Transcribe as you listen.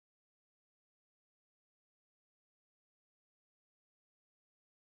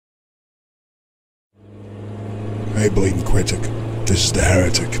Hey, Bleeding Critic, this is the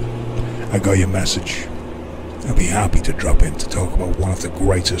Heretic. I got your message. I'll be happy to drop in to talk about one of the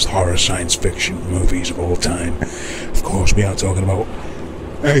greatest horror science fiction movies of all time. Of course, we are talking about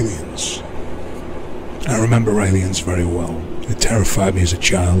Aliens. I remember Aliens very well. It terrified me as a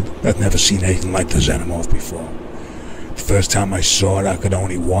child. I'd never seen anything like the Xenomorph before. The first time I saw it, I could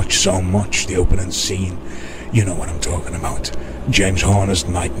only watch so much. The opening scene, you know what I'm talking about. James Horner's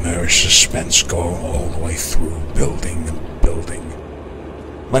nightmarish suspense going all the way through, building and building.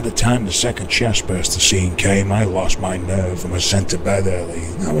 By the time the second chest burster scene came, I lost my nerve and was sent to bed early.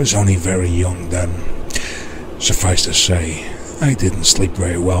 I was only very young then. Suffice to say, I didn't sleep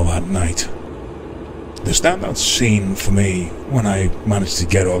very well that night. The standout scene for me, when I managed to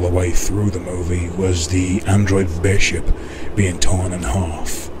get all the way through the movie, was the android Bishop being torn in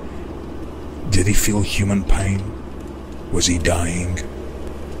half. Did he feel human pain? Was he dying?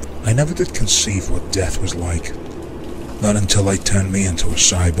 I never did conceive what death was like. Not until they turned me into a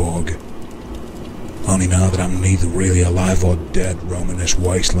cyborg. Only now that I'm neither really alive or dead roaming this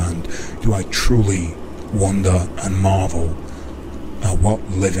wasteland, do I truly wonder and marvel at what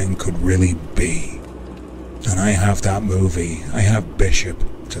living could really be. And I have that movie, I have Bishop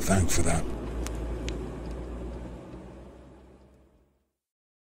to thank for that.